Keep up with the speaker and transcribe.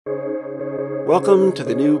Welcome to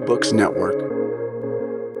the New Books Network.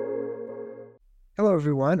 Hello,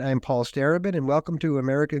 everyone. I'm Paul Starobin, and welcome to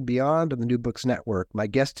America and Beyond on the New Books Network. My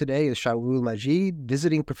guest today is Shaul Majid,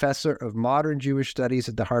 visiting professor of modern Jewish studies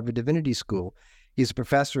at the Harvard Divinity School. He's a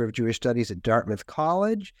professor of Jewish studies at Dartmouth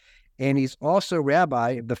College, and he's also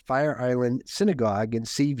rabbi of the Fire Island Synagogue in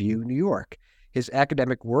Seaview, New York. His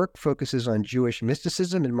academic work focuses on Jewish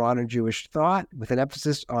mysticism and modern Jewish thought, with an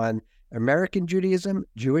emphasis on American Judaism,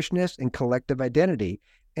 Jewishness, and collective identity.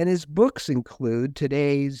 And his books include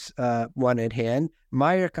today's one at hand,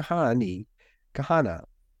 Meir Kahane,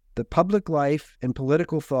 The Public Life and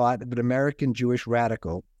Political Thought of an American Jewish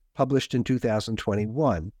Radical, published in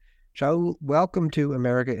 2021. Shaul, welcome to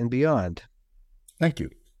America and Beyond. Thank you.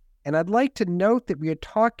 And I'd like to note that we are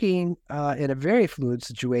talking in a very fluid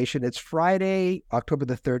situation. It's Friday, October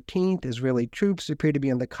the 13th. Israeli troops appear to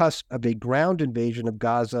be on the cusp of a ground invasion of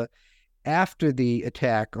Gaza after the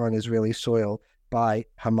attack on Israeli soil by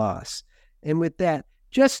Hamas. And with that,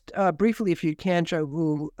 just briefly, if you can,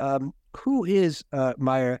 Shaul, who is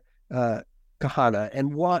Meir Kahane,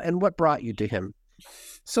 and what brought you to him?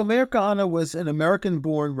 So Meir Kahane was an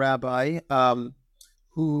American-born rabbi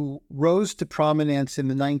who rose to prominence in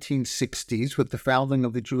the 1960s with the founding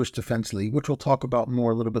of the Jewish Defense League, which we'll talk about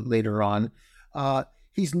more a little bit later on.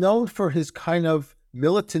 He's known for his kind of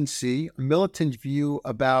militancy, a militant view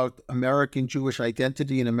about American Jewish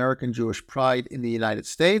identity and American Jewish pride in the United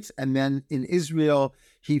States. And then in Israel,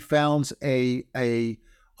 he founds a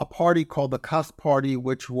party called the Kas Party,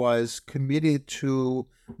 which was committed to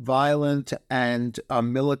violent and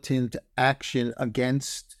militant action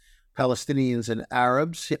against Palestinians and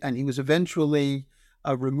Arabs. And he was eventually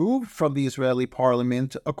removed from the Israeli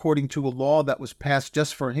parliament according to a law that was passed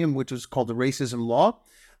just for him, which was called the racism law,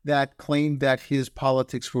 that claimed that his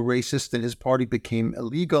politics were racist and his party became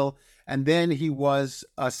illegal. And then he was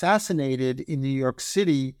assassinated in New York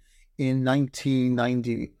City in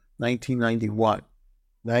 1991.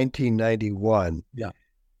 1991. Yeah.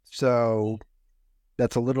 So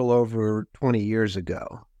that's a little over 20 years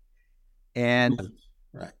ago. And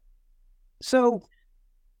right. So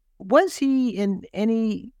was he in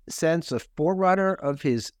any sense a forerunner of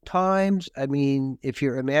his times? I mean, if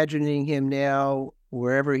you're imagining him now,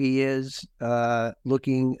 wherever he is,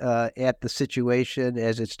 looking at the situation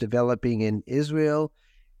as it's developing in Israel,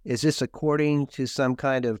 is this according to some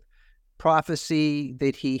kind of prophecy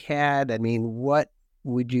that he had? I mean, what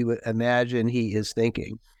would you imagine he is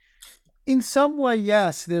thinking? In some way,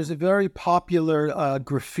 yes. There's a very popular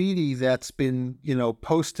graffiti that's been,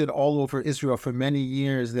 posted all over Israel for many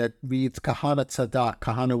years that reads Kahane Tzadak,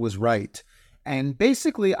 Kahane was right. And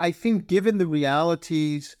basically, I think given the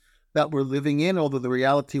realities that we're living in, although the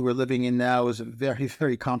reality we're living in now is a very,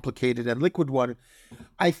 very complicated and liquid one,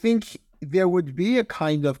 I think there would be a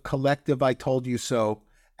kind of collective I told you so.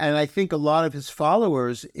 And I think a lot of his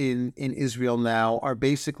followers in Israel now are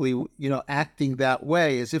basically, acting that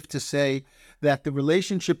way, as if to say that the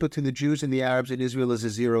relationship between the Jews and the Arabs in Israel is a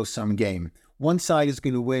zero-sum game. One side is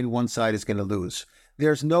going to win, one side is going to lose.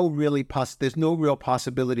 There's no real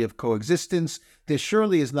possibility of coexistence. There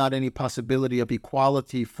surely is not any possibility of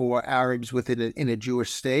equality for Arabs in a Jewish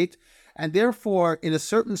state. And therefore, in a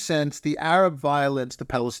certain sense, the Arab violence, the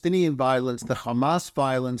Palestinian violence, the Hamas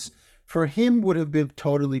violence, for him would have been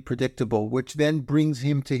totally predictable, which then brings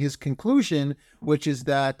him to his conclusion, which is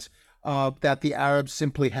that the Arabs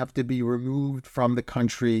simply have to be removed from the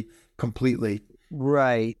country completely.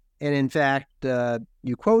 Right. And in fact,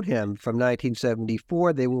 you quote him from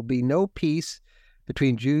 1974, there will be no peace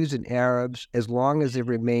between Jews and Arabs as long as there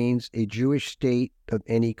remains a Jewish state of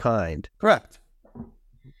any kind. Correct.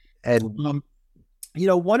 And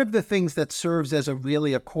one of the things that serves as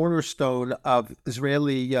a cornerstone of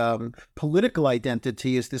Israeli political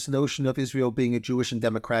identity is this notion of Israel being a Jewish and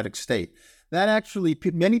democratic state. That actually,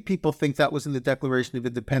 many people think that was in the Declaration of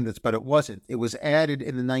Independence, but it wasn't. It was added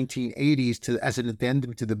in the 1980s as an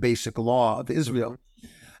addendum to the Basic Law of Israel.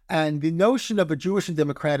 And the notion of a Jewish and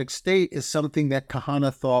democratic state is something that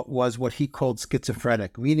Kahane thought was what he called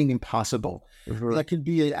schizophrenic, meaning impossible. Mm-hmm. That could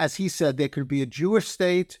be, as he said, there could be a Jewish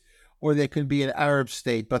state or there can be an Arab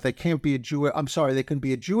state, but there can't be there can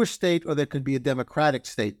be a Jewish state or there can be a democratic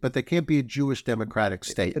state, but there can't be a Jewish democratic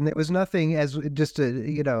state. And there was nothing, as just to,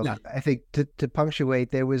 no. I think to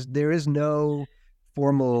punctuate, there is no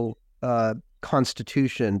formal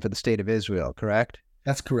constitution for the state of Israel, correct?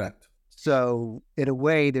 That's correct. So in a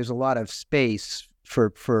way, there's a lot of space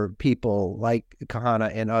for people like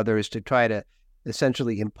Kahane and others to try to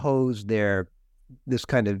essentially impose this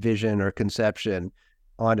kind of vision or conception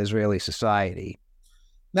on Israeli society.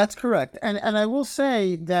 That's correct. And I will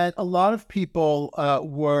say that a lot of people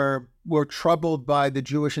were troubled by the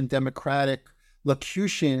Jewish and democratic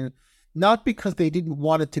locution, not because they didn't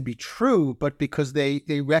want it to be true, but because they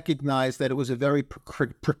recognized that it was a very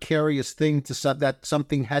precarious thing that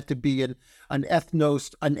something had to be an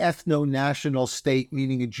ethno-national state,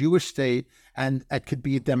 meaning a Jewish state, and it could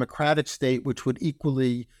be a democratic state, which would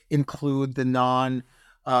equally include the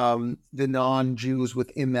non-Jews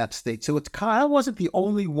within that state. So Kahane wasn't the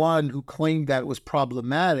only one who claimed that it was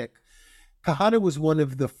problematic. Kahane was one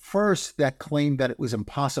of the first that claimed that it was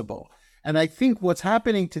impossible. And I think what's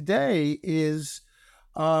happening today is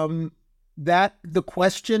that the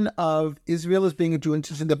question of Israel as being a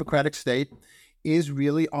Jewish and democratic state is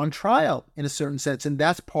really on trial in a certain sense. And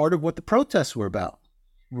that's part of what the protests were about.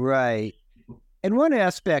 Right. And one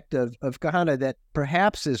aspect of Kahane that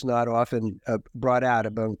perhaps is not often brought out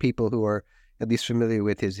among people who are at least familiar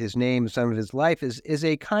with his name, some of his life, is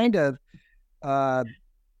a kind of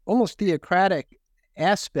almost theocratic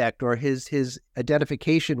aspect, or his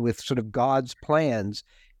identification with sort of God's plans.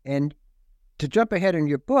 And to jump ahead in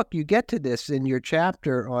your book, you get to this in your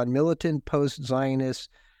chapter on militant post-Zionist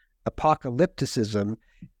apocalypticism,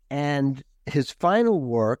 and his final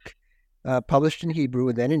work, published in Hebrew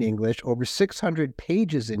and then in English, over 600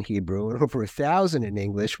 pages in Hebrew and over 1,000 in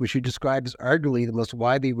English, which he describes as arguably the most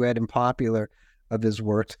widely read and popular of his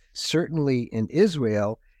works, certainly in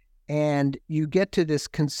Israel. And you get to this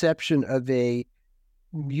conception of a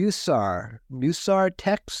Musar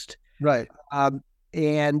text. Right.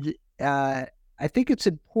 And I think it's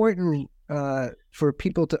important for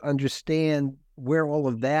people to understand where all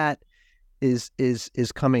of that is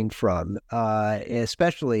coming from,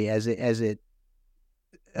 especially as it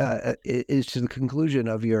is to the conclusion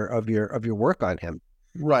of your work on him.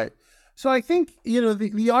 Right. So I think,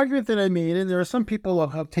 the argument that I made, and there are some people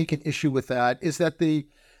who have taken issue with that, is that the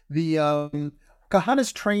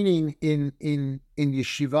Kahane's training in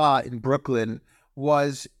yeshiva in Brooklyn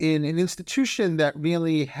was in an institution that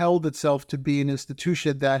really held itself to be an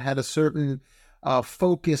institution that had a certain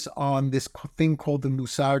focus on this thing called the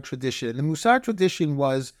Musar tradition. The Musar tradition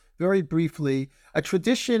was, very briefly, a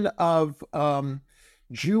tradition of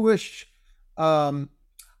Jewish,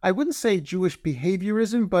 I wouldn't say Jewish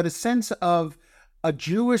behaviorism, but a sense of a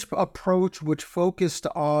Jewish approach which focused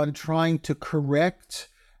on trying to correct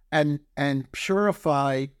and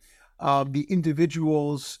purify the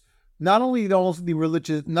individuals, not only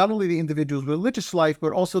the individual's religious life,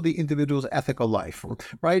 but also the individual's ethical life.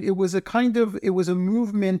 Right? It was a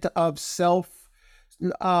movement of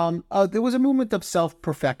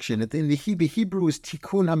self-perfection. In the Hebrew is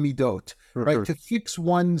tikkun hamidot, right? To fix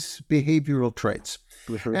one's behavioral traits.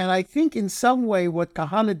 And I think in some way what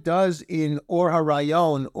Kahane does in Or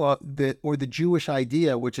HaRayon, or the Jewish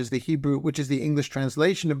idea, which is the English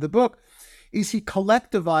translation of the book, is he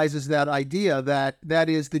collectivizes that idea, that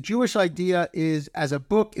is, the Jewish idea is, as a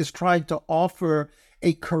book, is trying to offer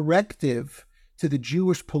a corrective to the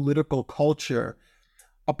Jewish political culture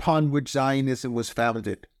upon which Zionism was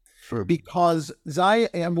founded. Sure. Because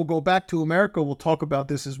and we'll go back to America, we'll talk about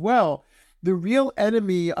this as well, the real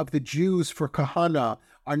enemy of the Jews for Kahane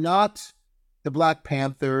are not the Black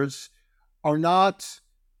Panthers, are not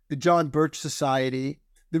the John Birch Society.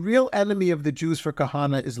 The real enemy of the Jews for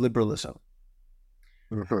Kahane is liberalism.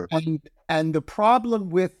 Mm-hmm. And the problem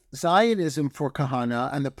with Zionism for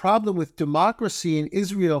Kahane, and the problem with democracy in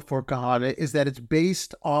Israel for Kahane, is that it's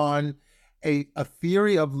based on a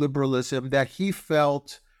theory of liberalism that he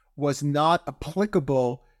felt was not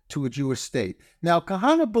applicable to a Jewish state. Now,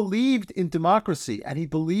 Kahane believed in democracy, and he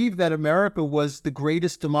believed that America was the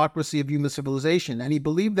greatest democracy of human civilization, and he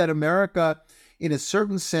believed that America, in a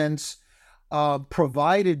certain sense,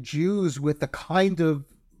 provided Jews with the kind of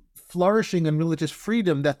flourishing and religious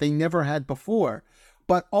freedom that they never had before.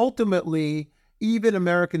 But ultimately, even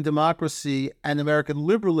American democracy and American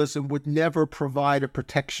liberalism would never provide a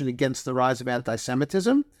protection against the rise of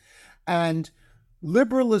anti-Semitism. And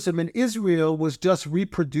liberalism in Israel was just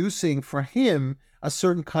reproducing for him a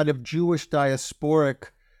certain kind of Jewish diasporic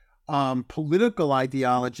political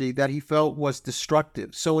ideology that he felt was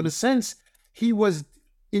destructive. So in a sense, he was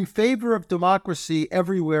in favor of democracy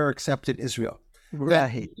everywhere except in Israel.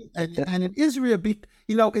 Right. And in Israel,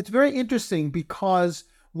 it's very interesting because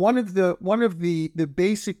one of the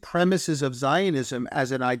basic premises of Zionism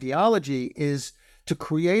as an ideology is to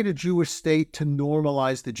create a Jewish state to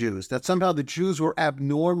normalize the Jews, that somehow the Jews were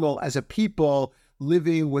abnormal as a people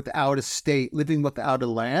living without a state, living without a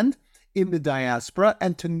land in the diaspora,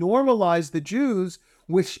 and to normalize the Jews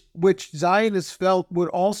which Zionists felt would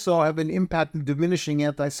also have an impact in diminishing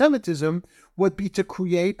anti-Semitism, would be to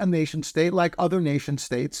create a nation state like other nation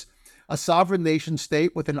states, a sovereign nation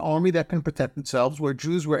state with an army that can protect themselves, where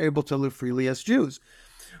Jews were able to live freely as Jews.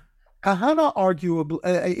 Kahane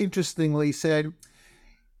arguably, interestingly, said,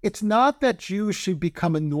 it's not that Jews should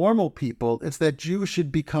become a normal people, it's that Jews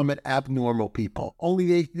should become an abnormal people.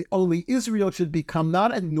 Only Israel should become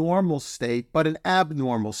not a normal state, but an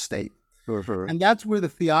abnormal state. And that's where the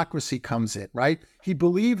theocracy comes in, right? He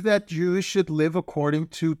believed that Jews should live according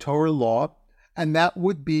to Torah law, and that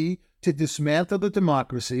would be to dismantle the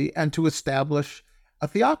democracy and to establish a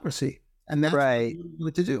theocracy. And that's right.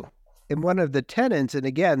 what to do. And one of the tenets, and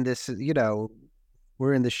again, this,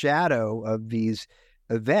 we're in the shadow of these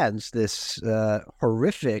events, this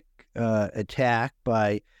horrific attack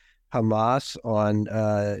by Hamas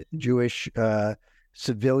on Jewish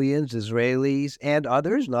civilians, Israelis, and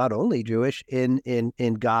others, not only Jewish, in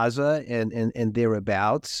Gaza and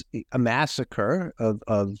thereabouts, a massacre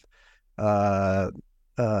of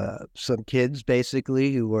some kids,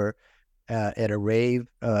 basically, who were at a rave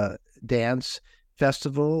dance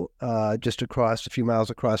festival just a few miles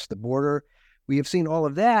across the border. We have seen all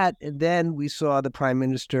of that, and then we saw the Prime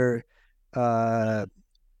Minister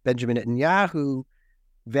Benjamin Netanyahu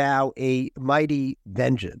vow a mighty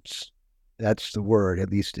vengeance. That's the word, at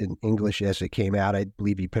least in English as it came out. I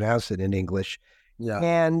believe he pronounced it in English. Yeah.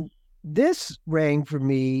 And this rang for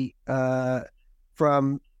me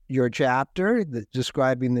from your chapter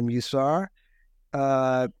describing the Musar,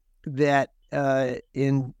 that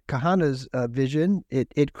in Kahane's vision,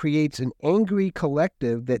 it creates an angry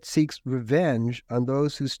collective that seeks revenge on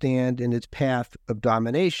those who stand in its path of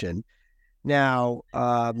domination. Now,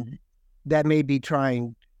 that may be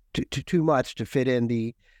trying too much to fit in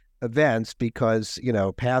the events because,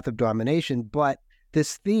 path of domination, but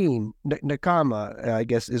this theme, nakama, I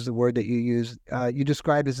guess is the word that you use, you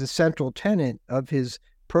describe as a central tenet of his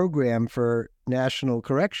program for national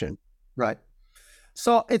correction. Right.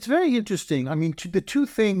 So it's very interesting. I mean, the two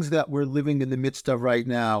things that we're living in the midst of right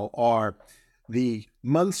now are the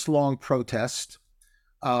months-long protest,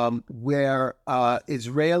 where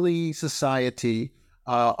Israeli society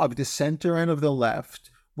of the center and of the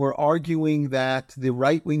left were arguing that the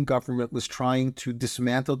right-wing government was trying to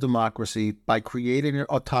dismantle democracy by creating an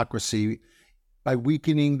autocracy, by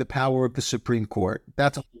weakening the power of the Supreme Court.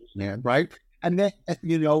 That's right. And then,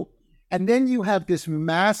 and then you have this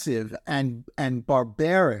massive and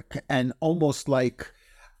barbaric and almost like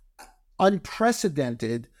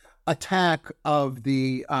unprecedented attack of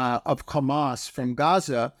Hamas from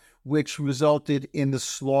Gaza, which resulted in the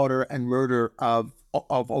slaughter and murder of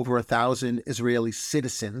over 1,000 Israeli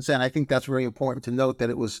citizens. And I think that's very important to note that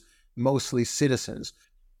it was mostly citizens,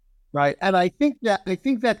 right? And I think that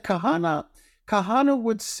Kahane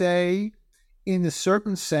would say, in a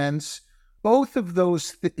certain sense, both of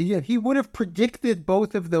those, he would have predicted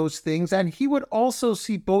both of those things, and he would also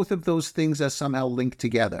see both of those things as somehow linked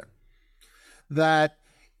together. That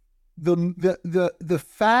the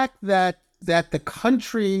fact that the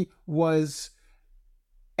country was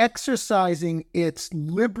exercising its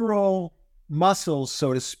liberal muscles,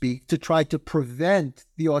 so to speak, to try to prevent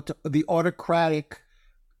the autocratic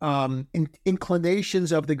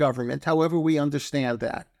inclinations of the government, however we understand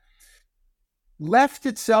that, left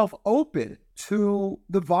itself open to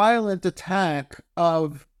the violent attack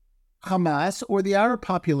of Hamas or the Arab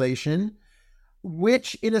population,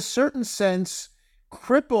 which in a certain sense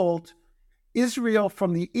crippled Israel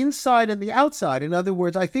from the inside and the outside. In other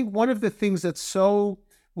words, I think one of the things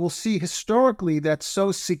we'll see historically that's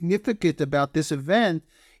so significant about this event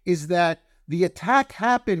is that the attack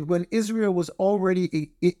happened when Israel was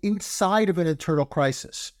already inside of an internal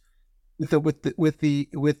crisis with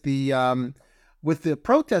the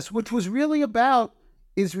protest, which was really about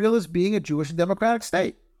Israel as being a Jewish and democratic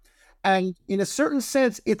state. And in a certain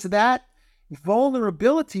sense, it's that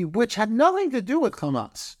vulnerability, which had nothing to do with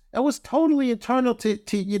Hamas. That was totally internal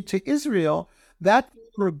to Israel. That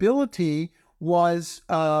vulnerability was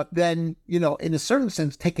then, in a certain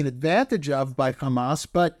sense, taken advantage of by Hamas.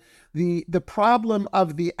 But the problem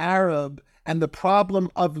of the Arab and the problem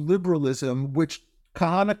of liberalism, which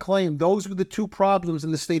Kahane claimed those were the two problems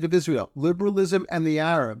in the state of Israel, liberalism and the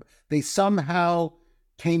Arab, they somehow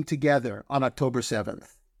came together on October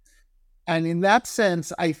 7th. And in that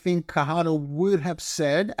sense, I think Kahane would have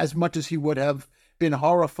said, as much as he would have been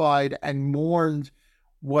horrified and mourned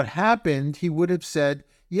what happened, he would have said,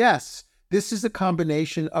 yes, this is a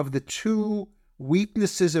combination of the two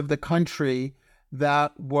weaknesses of the country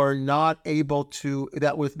that were not able to,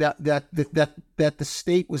 that the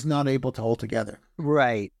state was not able to hold together.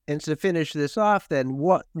 Right. And to finish this off, then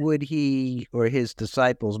what would he or his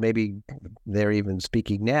disciples, maybe they're even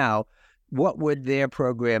speaking now, what would their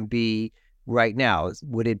program be right now?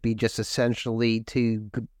 Would it be just essentially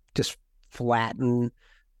to just flatten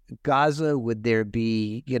Gaza? Would there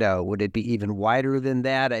be, would it be even wider than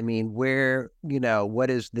that? I mean, what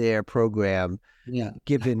is their program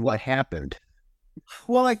given what happened?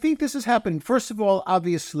 Well, I think this has happened. First of all,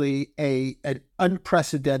 obviously, an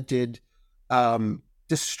unprecedented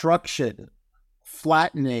destruction,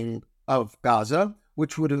 flattening of Gaza,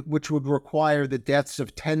 which would require the deaths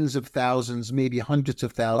of tens of thousands, maybe hundreds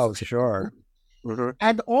of thousands. Oh, sure. Mm-hmm.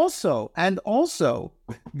 And also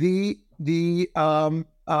the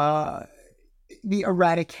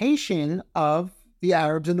eradication of the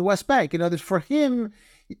Arabs in the West Bank. In other words, for him,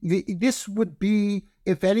 this would be,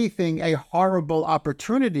 if anything, a horrible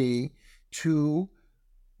opportunity to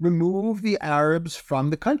remove the Arabs from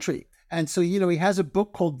the country. And so, he has a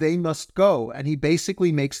book called They Must Go, and he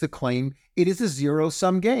basically makes the claim it is a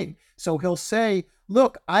zero-sum game. So he'll say,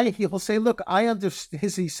 I understand,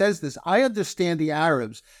 he says this, I understand the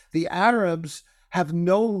Arabs. The Arabs have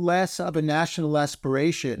no less of a national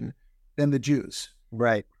aspiration than the Jews.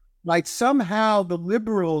 Right. Like somehow the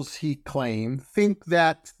liberals, he claimed, think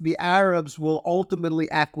that the Arabs will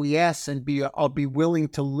ultimately acquiesce and be willing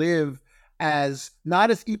to live as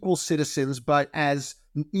not as equal citizens, but as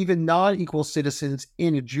even non-equal citizens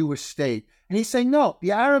in a Jewish state. And he's saying, no,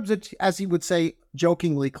 the Arabs are, as he would say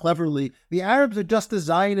jokingly, cleverly, the Arabs are just as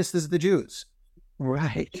Zionist as the Jews.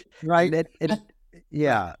 Right. Right.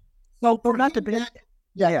 Yeah. So well, not to pin,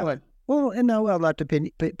 go ahead. Well, not to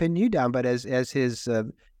pin you down, but as his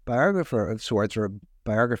biographer of sorts, or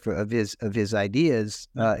biographer of his ideas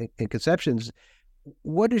and conceptions,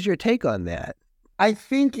 what is your take on that? I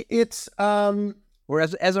think it's or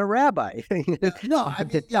as a rabbi. No, I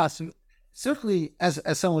mean, yes, certainly as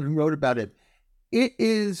someone who wrote about it, it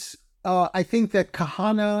is. I think that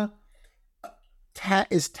Kahane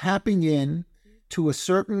is tapping in to a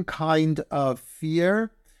certain kind of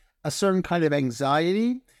fear, a certain kind of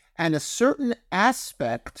anxiety, and a certain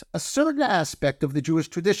aspect of the Jewish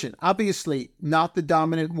tradition. Obviously, not the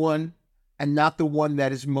dominant one and not the one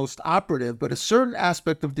that is most operative, but a certain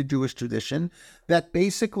aspect of the Jewish tradition that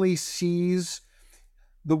basically sees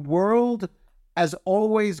the world as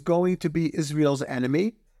always going to be Israel's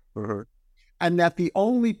enemy, and that the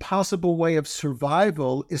only possible way of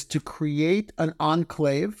survival is to create an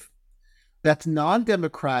enclave that's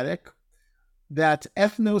non-democratic, that's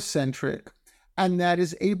ethnocentric, and that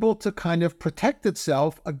is able to kind of protect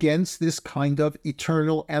itself against this kind of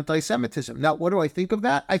eternal anti-Semitism. Now, what do I think of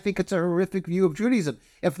that? I think it's a horrific view of Judaism.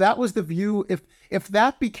 If that was the view, if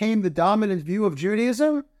that became the dominant view of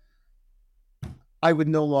Judaism, I would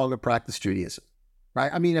no longer practice Judaism,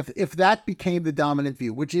 right? I mean, if that became the dominant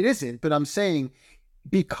view, which it isn't, but I'm saying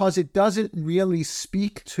because it doesn't really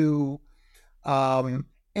speak to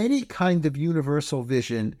any kind of universal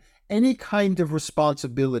vision, any kind of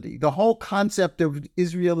responsibility. The whole concept of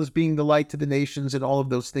Israel as being the light to the nations and all of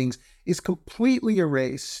those things is completely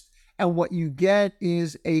erased. And what you get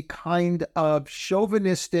is a kind of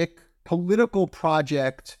chauvinistic political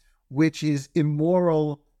project, which is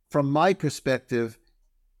immoral from my perspective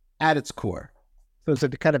at its core. So it's a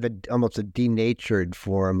kind of almost a denatured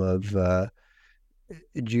form of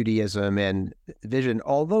Judaism and vision.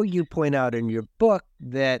 Although you point out in your book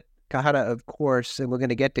that Kahane, of course, and we're going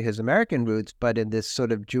to get to his American roots, but in this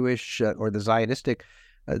sort of Jewish or the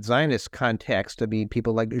Zionist context, I mean,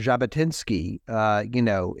 people like Jabotinsky,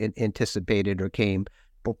 anticipated or came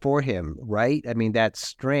before him, right? I mean, that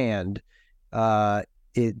strand,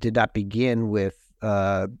 it did not begin with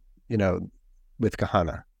Kahane.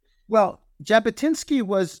 Well, Jabotinsky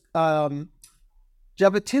was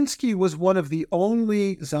one of the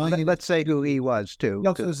only Zionists. Let's say who he was, too.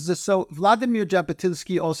 No, so Vladimir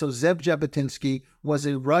Jabotinsky, also Zev Jabotinsky, was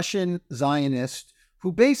a Russian Zionist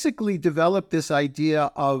who basically developed this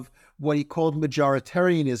idea of what he called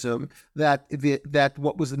majoritarianism, that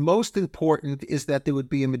what was the most important is that there would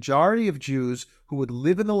be a majority of Jews who would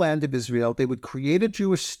live in the land of Israel. They would create a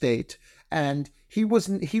Jewish state, and he was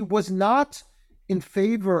not in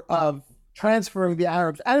favor of transferring the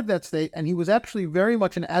Arabs out of that state, and he was actually very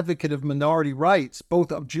much an advocate of minority rights,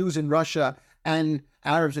 both of Jews in Russia and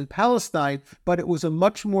Arabs in Palestine, but it was a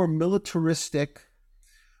much more militaristic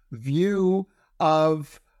view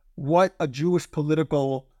of what a Jewish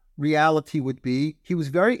political reality would be. He was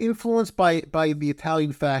very influenced by the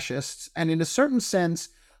Italian fascists, and in a certain sense,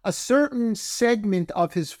 a certain segment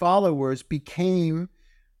of his followers became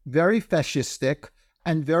very fascistic,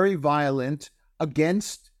 and very violent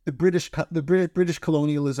against the British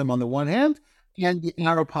colonialism on the one hand, and the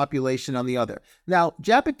Arab population on the other. Now,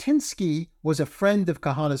 Jabotinsky was a friend of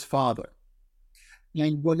Kahane's father.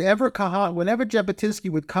 And whenever Jabotinsky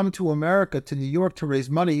would come to America, to New York, to raise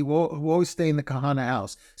money, he would always stay in the Kahane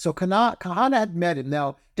house. So Kahane had met him.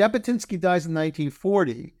 Now, Jabotinsky dies in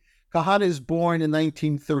 1940. Kahane is born in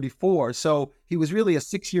 1934. So he was really a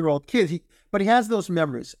 6-year-old kid. But he has those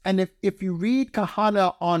memories. And if you read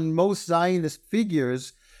Kahane on most Zionist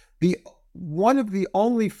figures, one of the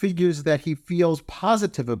only figures that he feels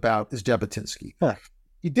positive about is Jabotinsky. Huh.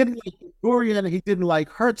 He didn't like Dorian, he didn't like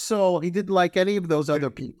Herzl, he didn't like any of those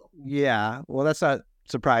other people. Yeah, well, that's not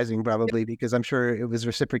surprising probably because I'm sure it was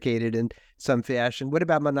reciprocated in some fashion. What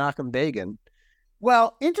about Menachem Begin?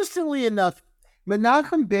 Well, interestingly enough,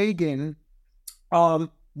 Menachem Begin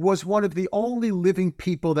was one of the only living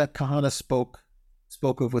people that Kahane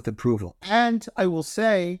spoke of with approval. And I will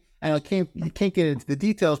say, and you can't get into the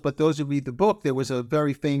details, but those who read the book, there was a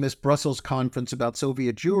very famous Brussels conference about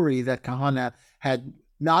Soviet Jewry that Kahane had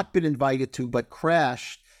not been invited to, but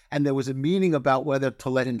crashed. And there was a meeting about whether to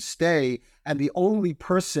let him stay. And the only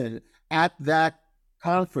person at that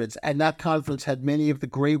conference, and that conference had many of the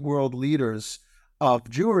great world leaders of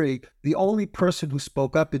Jewry, the only person who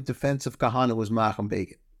spoke up in defense of Kahane was Menachem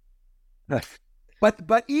Begin.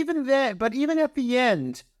 But even at the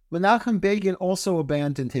end, Menachem Begin also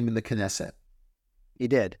abandoned him in the Knesset. He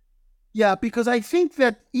did. Yeah, because I think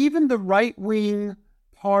that even the right-wing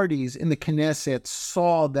parties in the Knesset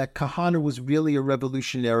saw that Kahane was really a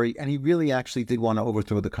revolutionary and he really actually did want to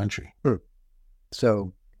overthrow the country.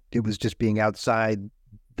 So it was just being outside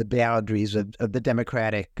the boundaries of the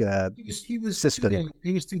democratic system.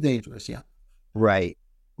 He was too dangerous, yeah. Right.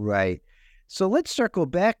 So let's circle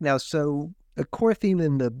back now. So a core theme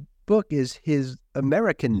in the book is his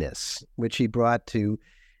Americanness, which he brought to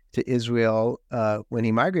Israel when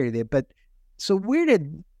he migrated there. But so where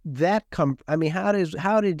did that come? I mean, how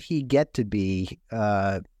did he get to be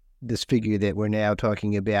this figure that we're now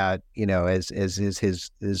talking about? You know, as is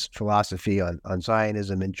his philosophy on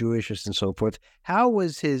Zionism and Jewishness and so forth. How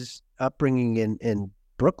was his upbringing in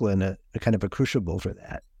Brooklyn a kind of a crucible for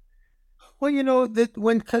that? Well, you know that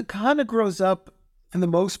when Kahane grows up, for the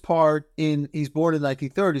most part, he's born in the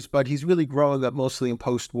 1930s, but he's really growing up mostly in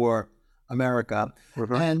post-war America.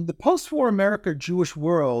 Mm-hmm. And the post-war America Jewish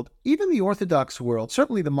world, even the Orthodox world,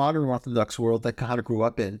 certainly the modern Orthodox world that Kahane grew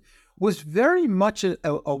up in, was very much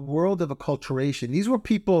a world of acculturation. These were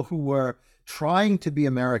people who were trying to be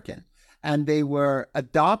American, and they were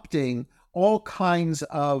adopting all kinds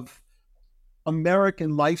of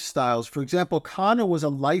American lifestyles. For example, Kahane was a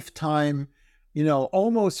lifetime,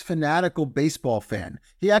 almost fanatical baseball fan.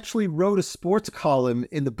 He actually wrote a sports column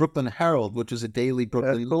in the Brooklyn Herald, which was a daily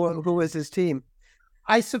Brooklyn. Who was his team?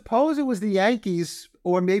 I suppose it was the Yankees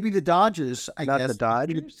or maybe the Dodgers. Not the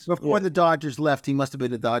Dodgers? Before the Dodgers left, he must have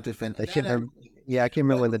been a Dodgers fan. I can't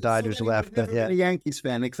remember when the Dodgers left. Never been a Yankees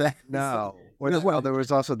fan, exactly. No. Well, there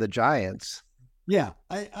was also the Giants. Yeah,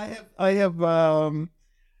 I have.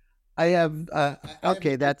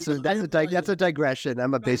 Okay, that's a digression.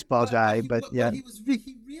 I'm a baseball guy, but yeah, he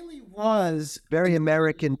really was very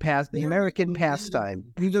American American pastime.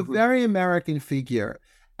 He's a very American figure,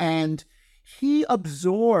 and he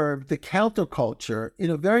absorbed the counterculture in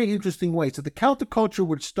a very interesting way. So the counterculture,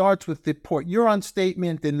 which starts with the Port Huron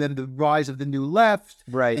statement, and then the rise of the New Left,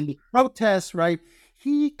 right, and the protests, right.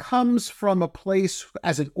 He comes from a place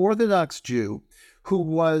as an Orthodox Jew who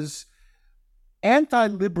was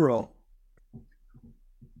anti-liberal,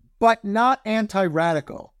 but not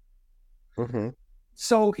anti-radical. Mm-hmm.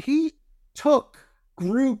 So he took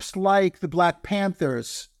groups like the Black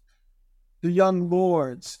Panthers, the Young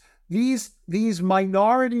Lords, these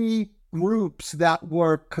minority groups that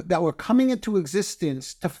were coming into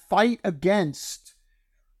existence to fight against,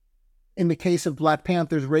 in the case of Black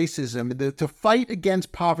Panthers, racism, to fight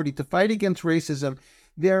against poverty, to fight against racism.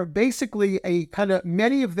 They're basically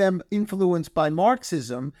many of them influenced by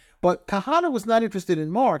Marxism, but Kahane was not interested in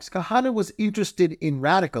Marx. Kahane was interested in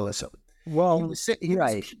radicalism. Well,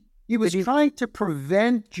 he was trying to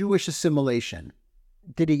prevent Jewish assimilation.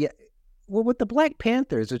 Did he? Well, with the Black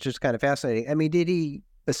Panthers, which is kind of fascinating. I mean, did he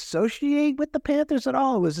associate with the Panthers at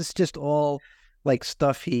all? Or was this just all like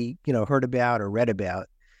stuff he, heard about or read about?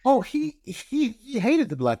 Oh, he hated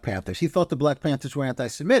the Black Panthers. He thought the Black Panthers were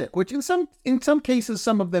anti-Semitic, which in some cases,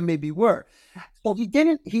 some of them maybe were. Well, he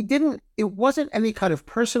didn't, it wasn't any kind of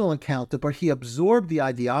personal encounter, but he absorbed the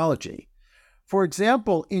ideology. For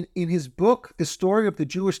example, in his book, The Story of the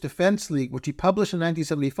Jewish Defense League, which he published in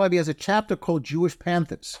 1975, he has a chapter called Jewish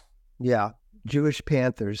Panthers. Yeah. Jewish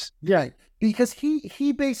Panthers. Yeah, because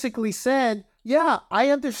he basically said, yeah, I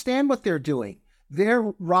understand what they're doing.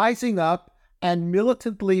 They're rising up and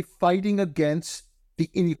militantly fighting against the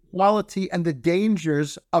inequality and the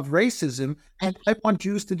dangers of racism, and I want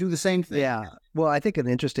Jews to do the same thing. Yeah. Well, I think an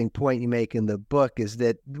interesting point you make in the book is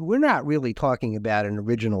that we're not really talking about an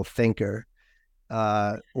original thinker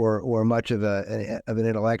or much of an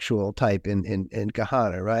intellectual type in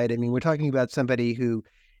Kahane, right? I mean, we're talking about somebody who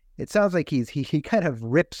it sounds like he kind of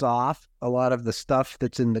rips off a lot of the stuff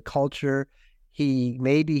that's in the culture.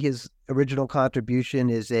 Maybe his original contribution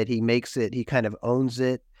is that he kind of owns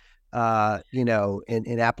it,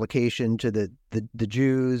 in application to the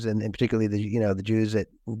Jews and particularly the Jews at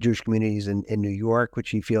Jewish communities in New York, which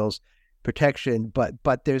he feels protection.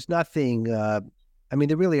 But there's nothing. I mean,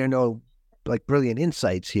 there really are no like brilliant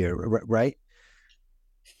insights here, right?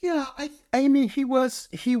 Yeah, I mean, he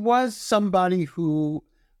was somebody who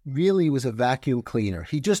really was a vacuum cleaner.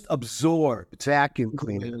 He just absorbed vacuum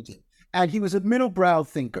cleaner, and he was a middle-brow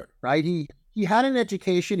thinker, right? He had an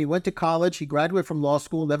education. He went to college. He graduated from law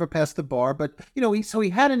school. Never passed the bar, but he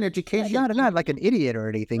had an education. Not like an idiot or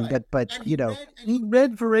anything, right. but he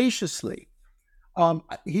read voraciously.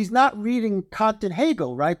 He's not reading Kant and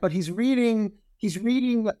Hegel, right? But he's reading. He's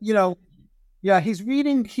reading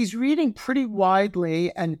pretty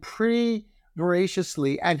widely and pretty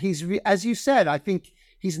voraciously. And as you said, I think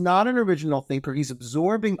he's not an original thinker. He's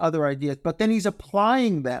absorbing other ideas, but then he's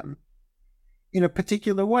applying them in a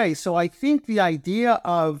particular way. So I think the idea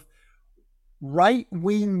of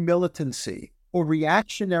right-wing militancy or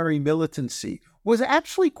reactionary militancy was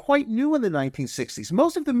actually quite new in the 1960s.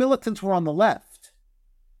 Most of the militants were on the left.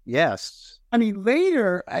 Yes. I mean,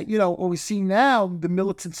 later, what we see now, the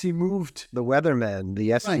militancy moved. The Weathermen,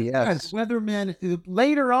 the SDS. Right. Weathermen.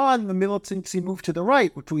 Later on, the militancy moved to the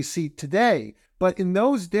right, which we see today. But in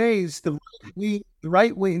those days, the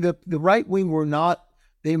right wing were not.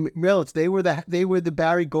 They were the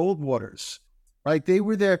Barry Goldwaters, right? They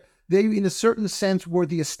in a certain sense were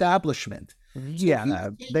the establishment. Yeah,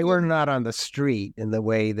 they were not on the street in the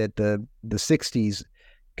way that the 60s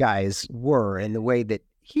guys were, in the way that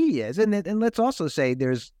he is. And let's also say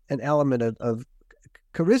there's an element of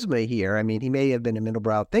charisma here. I mean, he may have been a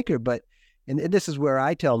middle-brow thinker, but and this is where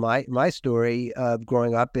I tell my story of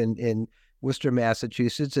growing up in Worcester,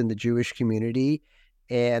 Massachusetts, in the Jewish community.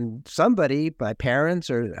 And somebody, my parents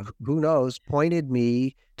or who knows, pointed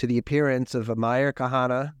me to the appearance of a Meir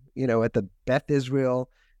Kahane, at the Beth Israel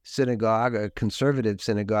synagogue, a conservative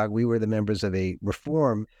synagogue. We were the members of a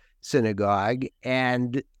Reform synagogue,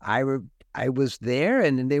 and I was there,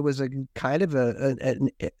 and there was a kind of a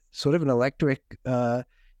sort of an electric current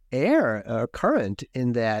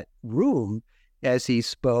in that room as he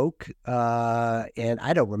spoke, and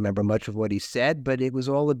I don't remember much of what he said, but it was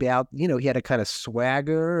all about, he had a kind of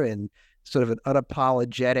swagger and sort of an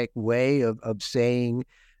unapologetic way of saying,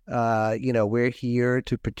 we're here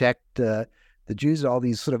to protect the Jews, all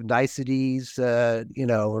these sort of niceties,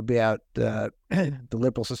 about the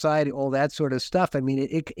liberal society, all that sort of stuff. I mean,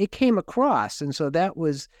 it came across, and so that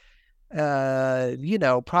was,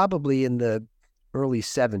 probably in the early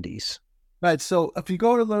 70s. Right. So if you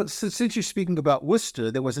go to since you're speaking about Worcester,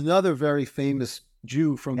 there was another very famous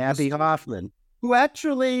Jew from Abby Worcester, Hoffman, who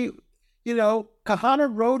actually,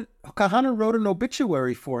 Kahane wrote an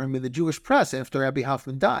obituary for him in the Jewish press after Abby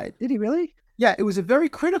Hoffman died. Did he really? Yeah, it was a very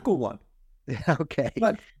critical one. Okay.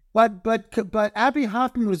 But Abby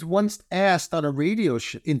Hoffman was once asked on a radio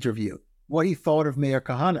interview what he thought of Meir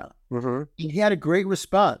Kahane. Mm-hmm. And he had a great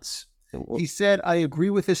response. He said, "I agree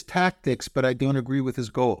with his tactics, but I don't agree with his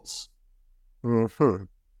goals." Mm-hmm.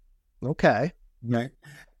 Okay. Right.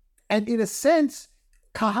 And in a sense,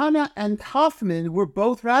 Kahane and Hoffman were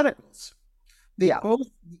both radicals. They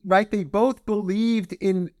both believed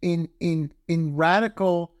in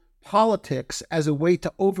radical politics as a way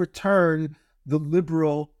to overturn the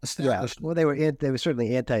liberal establishment. Yeah. Well, they were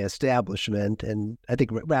certainly anti-establishment, and I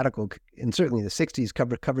think radical, and certainly the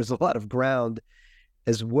 60s covers a lot of ground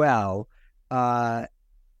as well.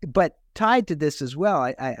 But tied to this as well,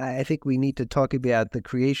 I think we need to talk about the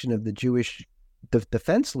creation of the Jewish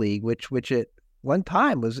Defense League, which at one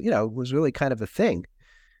time was really kind of a thing.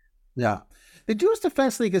 Yeah. The Jewish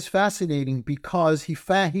Defense League is fascinating because he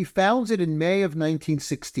founds it in May of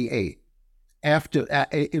 1968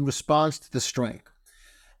 in response to the strike.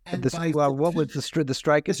 And what was the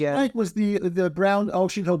strike again? The strike was the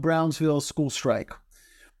Ocean Hill-Brownsville school strike,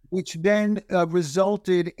 which then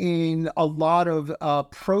resulted in a lot of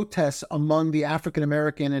protests among the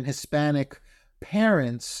African-American and Hispanic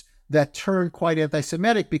parents that turned quite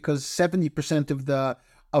anti-Semitic because 70%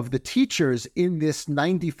 of the teachers in this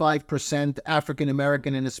 95% African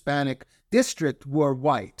American and Hispanic district were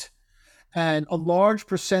white. And a large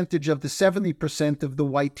percentage of the 70% of the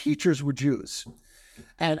white teachers were Jews.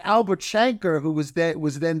 And Albert Shanker, who was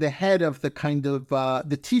then the head of the kind of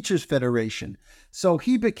the Teachers Federation. So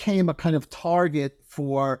he became a kind of target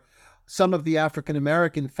for some of the African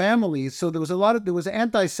American families. So there was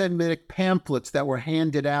anti-Semitic pamphlets that were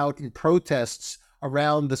handed out in protests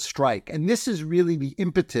around the strike. And this is really the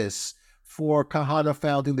impetus for Kahane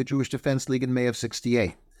founding the Jewish Defense League in May of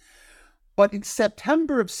 1968. But in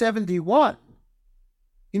September of 1971,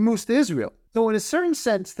 he moves to Israel. So in a certain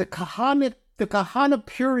sense, the Kahane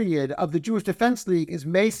period of the Jewish Defense League is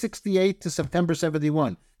May 1968 to September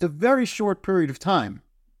 1971. It's a very short period of time.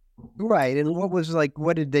 Right. And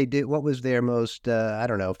what did they do? What was their most,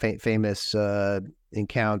 famous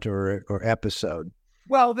encounter or episode?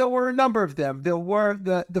 Well, there were a number of them. There were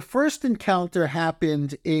the first encounter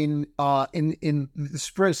happened in the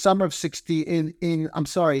spring, summer of 60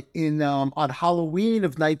 on Halloween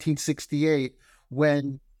of 1968,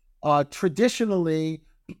 when traditionally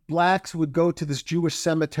Blacks would go to this Jewish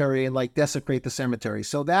cemetery and desecrate the cemetery.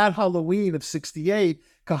 So that Halloween of 1968,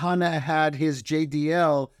 Kahane had his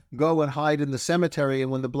JDL go and hide in the cemetery,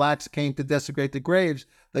 and when the Blacks came to desecrate the graves,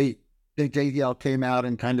 the JDL came out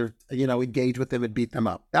and kind of, engaged with them and beat them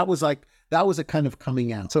up. That was a kind of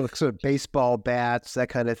coming out. So sort of baseball bats, that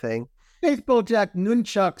kind of thing. Baseball jack,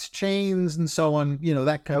 nunchucks, chains, and so on,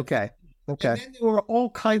 that kind of thing. Okay. And then there were all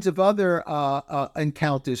kinds of other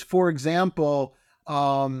encounters. For example,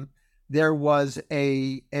 there was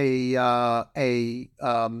a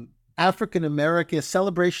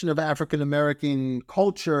celebration of African American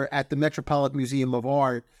culture at the Metropolitan Museum of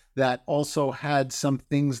Art that also had some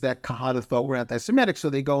things that Kahane thought were anti-Semitic. So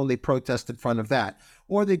they go and they protest in front of that,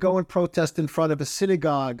 or they go and protest in front of a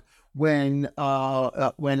synagogue when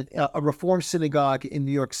a Reform synagogue in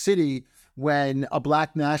New York City, when a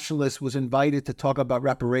Black nationalist was invited to talk about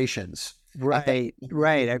reparations. Right.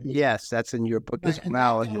 Yes, that's in your book as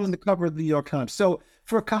well. On the cover of the New York Times. So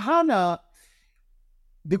for Kahane,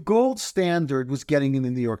 the gold standard was getting in the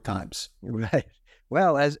New York Times. Right.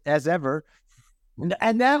 Well, as ever.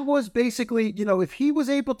 And that was basically, if he was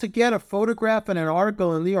able to get a photograph and an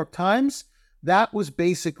article in the New York Times, that was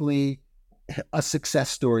basically a success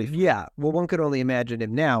story. Yeah. Well, one could only imagine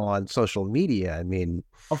him now on social media. I mean,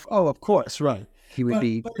 of course, right. He would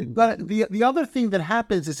be. But the other thing that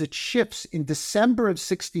happens is it shifts. In December of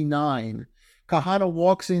 1969, Kahane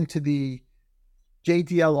walks into the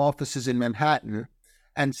JDL offices in Manhattan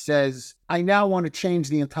and says, I now want to change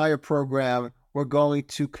the entire program. We're going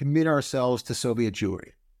to commit ourselves to Soviet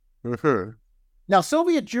Jewry. Mm-hmm. Now,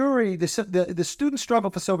 Soviet Jewry, the student struggle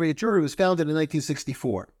for Soviet Jewry was founded in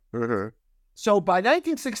 1964. Mm-hmm. So by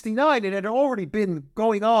 1969, it had already been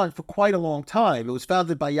going on for quite a long time. It was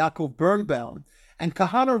founded by Yaakov Birnbaum. And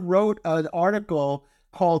Kahane wrote an article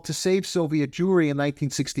called To Save Soviet Jewry in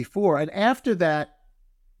 1964. And after that,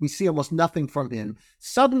 we see almost nothing from him.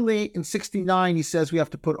 Suddenly, in 1969, he says we have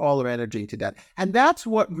to put all our energy into that. And that's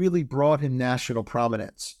what really brought him national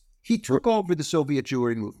prominence. He took over the Soviet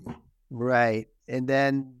Jewry movement. Right. But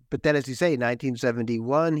then, as you say,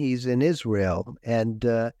 1971, he's in Israel. And,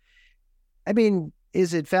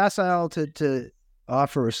 is it facile to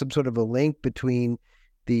offer some sort of a link between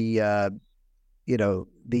the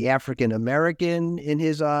African American in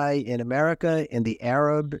his eye in America and the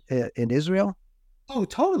Arab in Israel? Oh,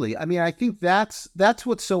 totally. I think that's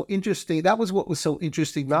what's so interesting. That was what was so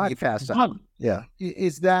interesting. Not facile. Yeah.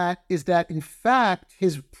 Is that in fact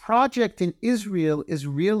his project in Israel is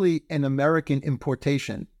really an American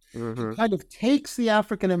importation. Mm-hmm. He kind of takes the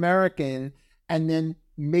African American and then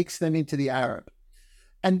makes them into the Arab.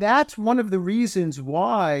 And that's one of the reasons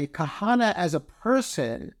why Kahane as a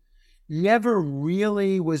person never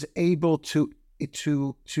really was able to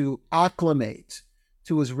acclimate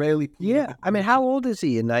to Israeli people. Yeah. How old is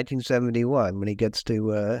he in 1971 when he gets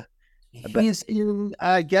to...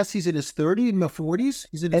 I guess he's in his 30s, in the 40s.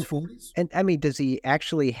 He's in his 40s. And does he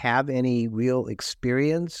actually have any real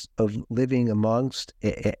experience of living amongst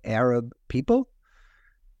Arab people?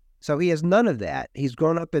 So he has none of that. He's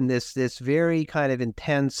grown up in this very kind of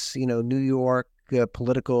intense, New York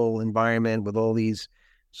political environment with all these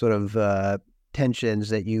sort of tensions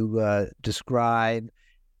that you describe.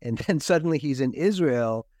 And then suddenly he's in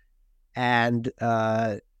Israel and,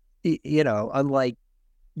 unlike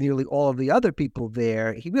nearly all of the other people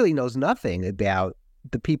there, he really knows nothing about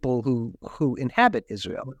the people who inhabit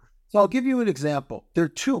Israel. So I'll give you an example.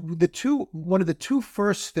 One of the two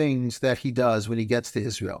first things that he does when he gets to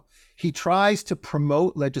Israel, he tries to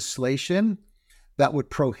promote legislation that would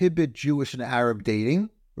prohibit Jewish and Arab dating.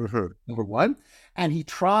 number one. And he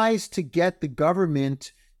tries to get the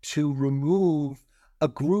government to remove a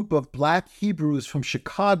group of Black Hebrews from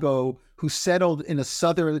Chicago who settled in a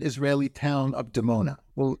southern Israeli town of Dimona.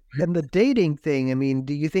 Well, and the dating thing, I mean,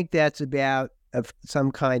 do you think that's about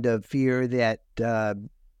some kind of fear that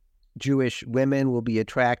Jewish women will be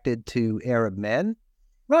attracted to Arab men?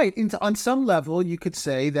 Right. On some level, you could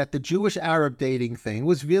say that the Jewish-Arab dating thing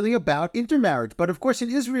was really about intermarriage. But of course, in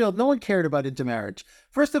Israel, no one cared about intermarriage.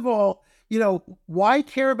 First of all, why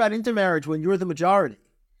care about intermarriage when you're the majority?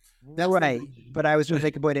 That's right. But I was going to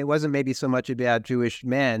make a point. It wasn't maybe so much about Jewish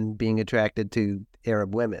men being attracted to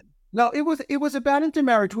Arab women. No, it was about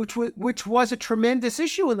intermarriage, which was a tremendous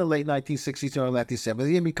issue in the late 1960s or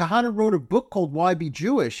 1970s. I mean, Kahane wrote a book called Why Be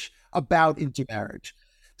Jewish about intermarriage.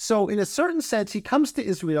 So in a certain sense, he comes to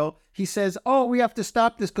Israel. He says, "Oh, we have to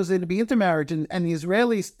stop this because it'll be intermarriage." And the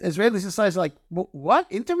Israeli society is like, "What?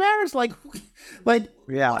 Intermarriage? Like,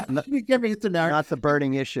 yeah, get me intermarriage." Not the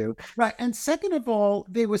burning issue, right? And second of all,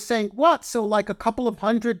 they were saying, "What? So like a couple of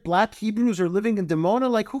hundred Black Hebrews are living in Dimona?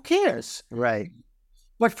 Like, who cares?" Right.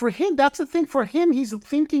 But for him, that's the thing. For him, he's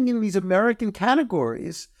thinking in these American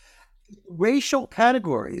categories, racial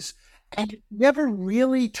categories, and it never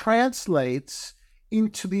really translates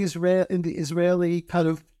into the Israeli kind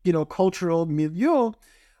of, cultural milieu.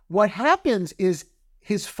 What happens is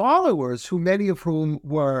his followers, who many of whom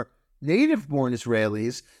were native-born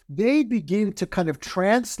Israelis, they begin to kind of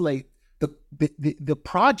translate the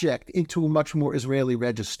project into a much more Israeli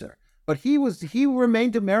register. But he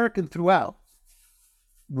remained American throughout.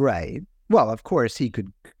 Right. Well, of course, he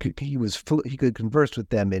could converse with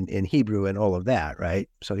them in Hebrew and all of that, right?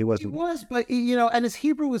 So he wasn't. He was, but and his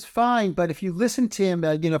Hebrew was fine. But if you listen to him,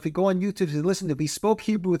 if you go on YouTube to listen to him, he spoke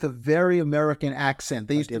Hebrew with a very American accent.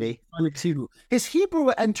 They used did he? His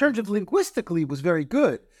Hebrew, in terms of linguistically, was very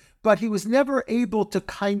good, but he was never able to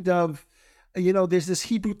kind of, there's this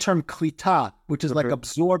Hebrew term klita, which is like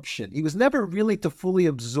absorption. He was never really to fully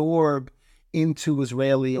absorb into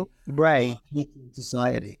Israeli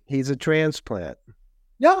society. He's a transplant.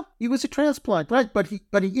 Yeah, he was a transplant, right? But he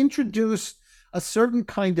introduced a certain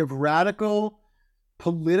kind of radical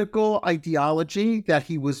political ideology that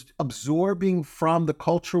he was absorbing from the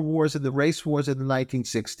culture wars and the race wars of the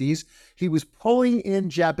 1960s. He was pulling in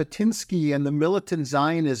Jabotinsky and the militant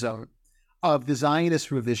Zionism of the Zionist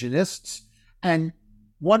revisionists, and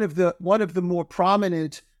one of the more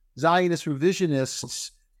prominent Zionist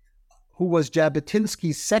revisionists, who was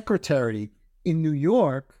Jabotinsky's secretary in New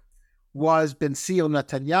York, was Benzion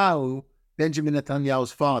Netanyahu, Benjamin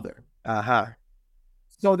Netanyahu's father.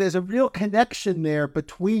 So there's a real connection there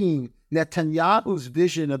between Netanyahu's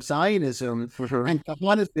vision of Zionism and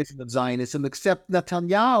Kahane's vision of Zionism, except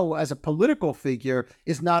Netanyahu, as a political figure,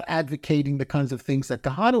 is not advocating the kinds of things that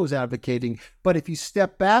Kahane was advocating. But if you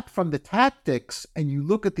step back from the tactics and you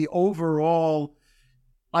look at the overall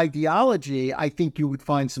ideology, I think you would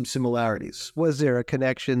find some similarities. Was there a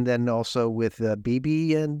connection then also with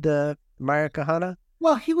Bibi and Meir Kahane?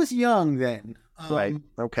 Well, he was young then. Right.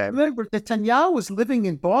 Okay. Remember, Netanyahu was living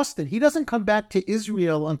in Boston. He doesn't come back to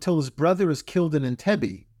Israel until his brother is killed in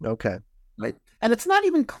Entebbe. Okay. Right. And it's not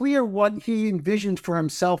even clear what he envisioned for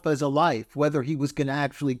himself as a life, whether he was going to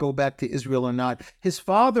actually go back to Israel or not. His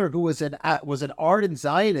father, who was an ardent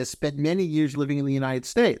Zionist, spent many years living in the United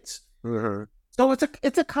States. So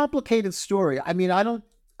it's a complicated story. I mean, I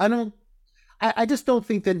just don't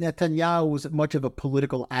think that Netanyahu was much of a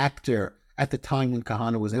political actor at the time when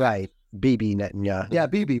Kahane was right. Bibi Netanyahu. Yeah,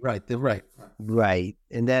 Bibi, right. They're right. Right.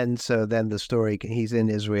 And then the story, he's in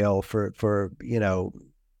Israel for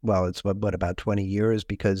well, it's about 20 years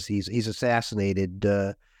because he's assassinated.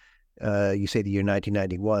 You say the year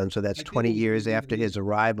 1991, so that's 20 years after his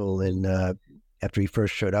arrival after he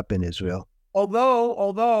first showed up in Israel.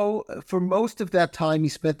 Although for most of that time, he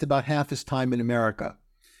spent about half his time in America,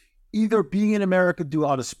 either being in America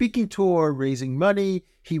on a speaking tour, raising money.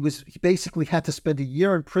 He basically had to spend a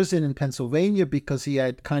year in prison in Pennsylvania because he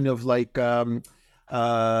had kind of like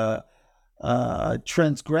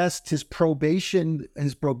transgressed his probation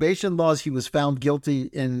laws. He was found guilty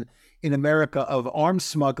in America of arms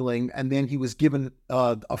smuggling, and then he was given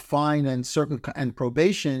a fine and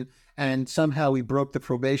probation. And somehow he broke the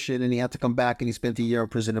probation and he had to come back and he spent a year in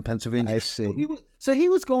prison in Pennsylvania. I see. So he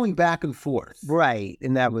was going back and forth. Right.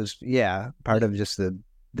 And that was, part of just the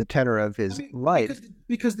tenor of his life.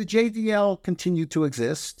 Because the JDL continued to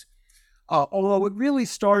exist, although it really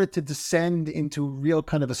started to descend into real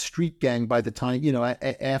kind of a street gang by the time,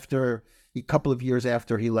 after a couple of years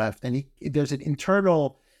after he left. And there's an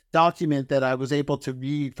internal document that I was able to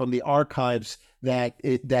read from the archives that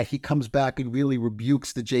he comes back and really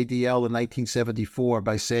rebukes the JDL in 1974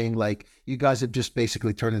 by saying, like, you guys have just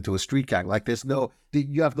basically turned into a street gang. Like,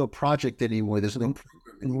 you have no project anymore. There's no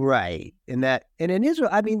program anymore. Right. And in Israel,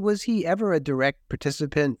 I mean, was he ever a direct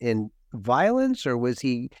participant in violence, or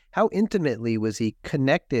how intimately was he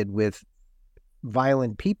connected with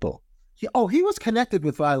violent people? He was connected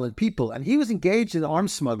with violent people, and he was engaged in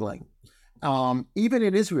arms smuggling, even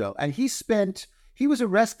in Israel. And he was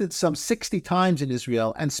arrested some 60 times in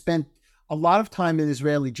Israel and spent a lot of time in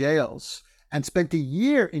Israeli jails, and spent a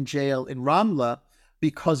year in jail in Ramla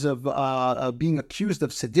because of being accused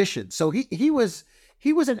of sedition. So he was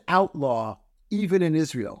an outlaw even in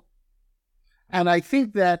Israel. And I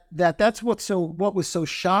think that's what was so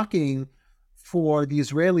shocking for the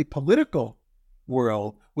Israeli political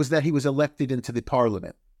world was that he was elected into the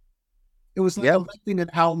parliament. It was like electing an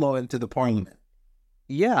outlaw into the parliament.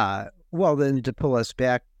 Yeah. Well, then to pull us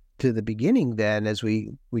back to the beginning, then, as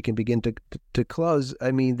we can begin to close,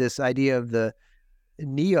 I mean, this idea of the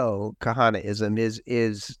neo-Kahanaism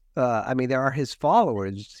is I mean, there are his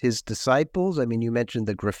followers, his disciples. I mean, you mentioned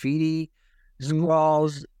the graffiti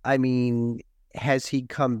scrawls. I mean, has he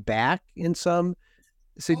come back in some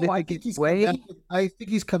significant way? I think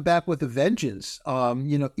he's come back with a vengeance.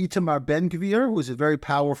 Itamar Ben-Gvir, who is a very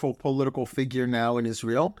powerful political figure now in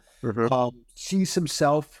Israel, sees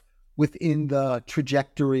himself within the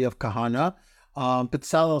trajectory of Kahane.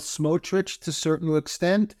 Bezalel Smotrich, to a certain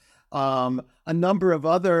extent. A number of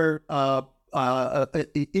other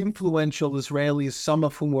influential Israelis, some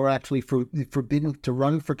of whom were actually forbidden to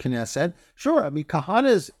run for Knesset. Sure, I mean,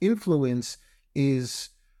 Kahane's influence is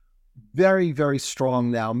very, very strong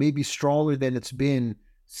now, maybe stronger than it's been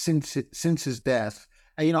since his death.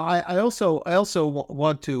 And, I also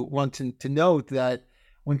want to note that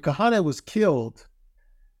when Kahane was killed,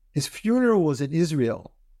 his funeral was in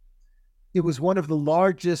Israel. It was one of the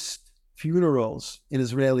largest funerals in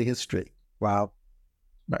Israeli history. Wow.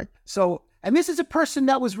 Right. So, and this is a person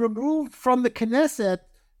that was removed from the Knesset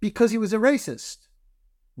because he was a racist.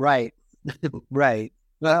 Right. Right.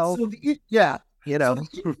 Well, so the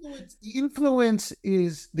influence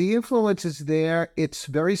is there. It's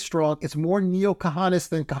very strong. It's more neo-Kahanist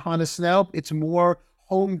than Kahanist now. It's more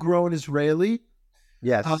homegrown Israeli.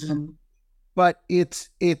 Yes. But it's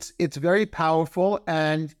very powerful,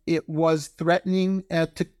 and it was threatening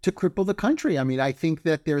to cripple the country. I mean, I think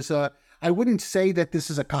that I wouldn't say that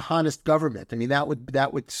this is a Kahanist government. I mean, that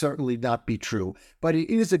would certainly not be true. But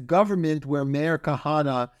it is a government where Meir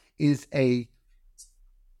Kahane is a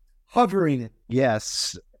hovering.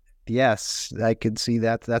 Yes, I can see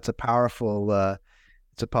that. That's a powerful,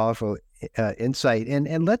 insight.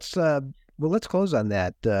 And let's close on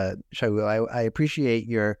that, Shaul. I appreciate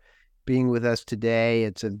your being with us today.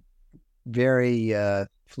 It's a very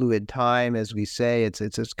fluid time, as we say. It's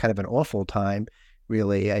just kind of an awful time,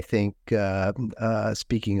 really, I think,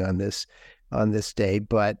 speaking on this day.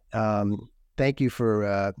 But thank you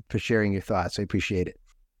for sharing your thoughts. I appreciate it.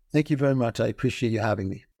 Thank you very much. I appreciate you having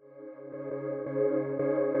me.